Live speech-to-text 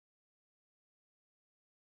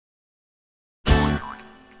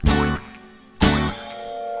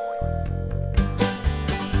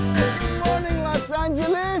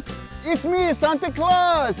It's me, Santa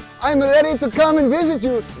Claus. I'm ready to come and visit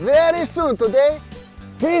you very soon. Today,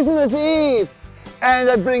 Christmas Eve. And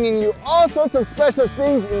I'm bringing you all sorts of special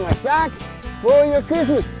things in my sack for your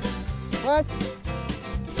Christmas. What?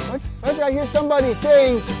 I hear somebody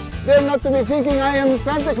saying they're not to be thinking I am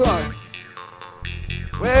Santa Claus.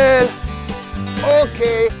 Well,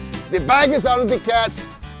 okay, the bag is out of the cat.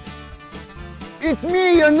 It's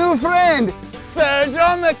me, your new friend, Surge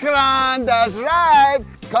Omicron, that's right,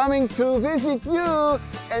 coming to visit you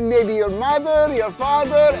and maybe your mother, your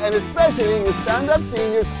father, and especially you stand-up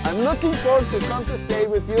seniors. I'm looking forward to come to stay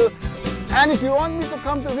with you. And if you want me to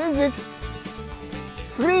come to visit,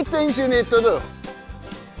 3 things you need to do.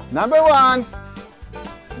 Number 1,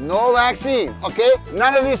 no vaccine, okay?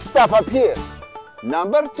 None of this stuff up here.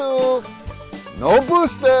 Number 2, no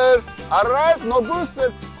booster, all right? No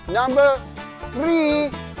booster. Number 3,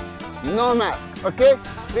 no mask, okay?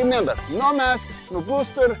 Remember, no mask, no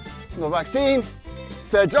booster, no vaccine.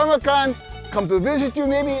 Surge Omicron, come to visit you.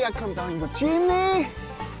 Maybe I come down your chimney.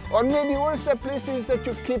 Or maybe where's the place is that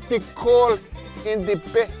you keep the coal in the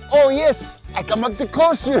bed? Oh yes, I come up to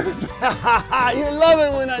coast you. You love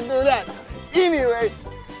it when I do that. Anyway,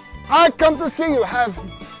 I come to see you. Have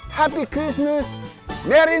Happy Christmas,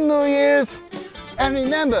 Merry New Year's, and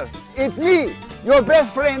remember, it's me, your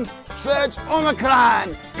best friend, Surge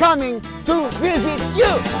Omicron, coming to visit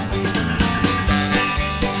you.